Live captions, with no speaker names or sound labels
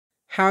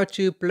How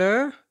to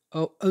blur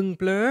or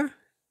unblur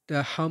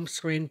the home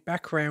screen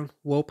background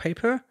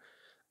wallpaper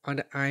on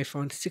the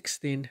iPhone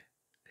 16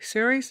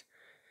 series.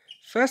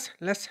 First,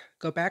 let's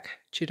go back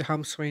to the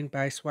home screen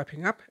by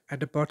swiping up at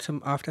the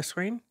bottom of the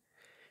screen.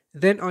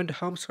 Then on the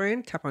home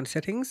screen, tap on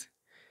Settings.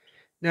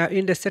 Now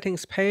in the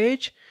Settings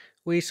page,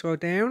 we scroll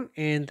down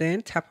and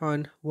then tap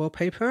on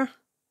Wallpaper.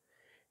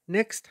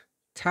 Next,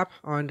 tap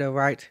on the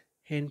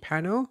right-hand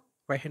panel,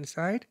 right-hand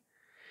side.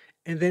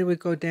 And then we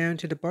go down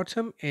to the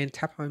bottom and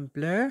tap on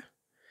Blur.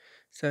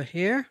 So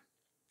here,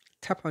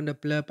 tap on the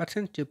blur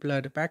button to blur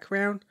the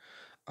background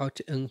or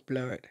to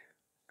unblur it.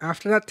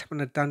 After that, tap on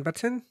the done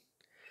button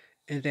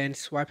and then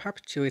swipe up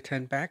to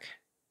return back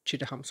to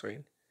the home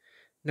screen.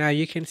 Now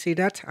you can see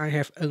that I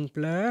have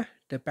unblurred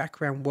the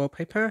background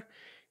wallpaper.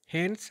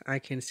 Hence, I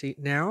can see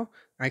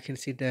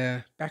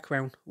the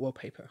background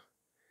wallpaper.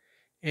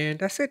 And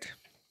that's it.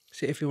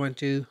 So if you want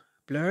to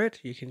blur it,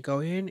 you can go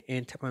in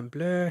and tap on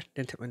blur,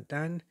 then tap on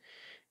done.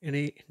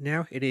 And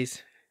now it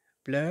is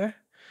blur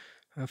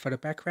for the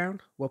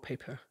background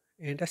wallpaper.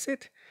 And that's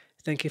it.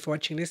 Thank you for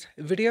watching this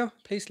video.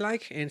 Please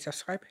like and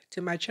subscribe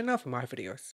to my channel for more videos.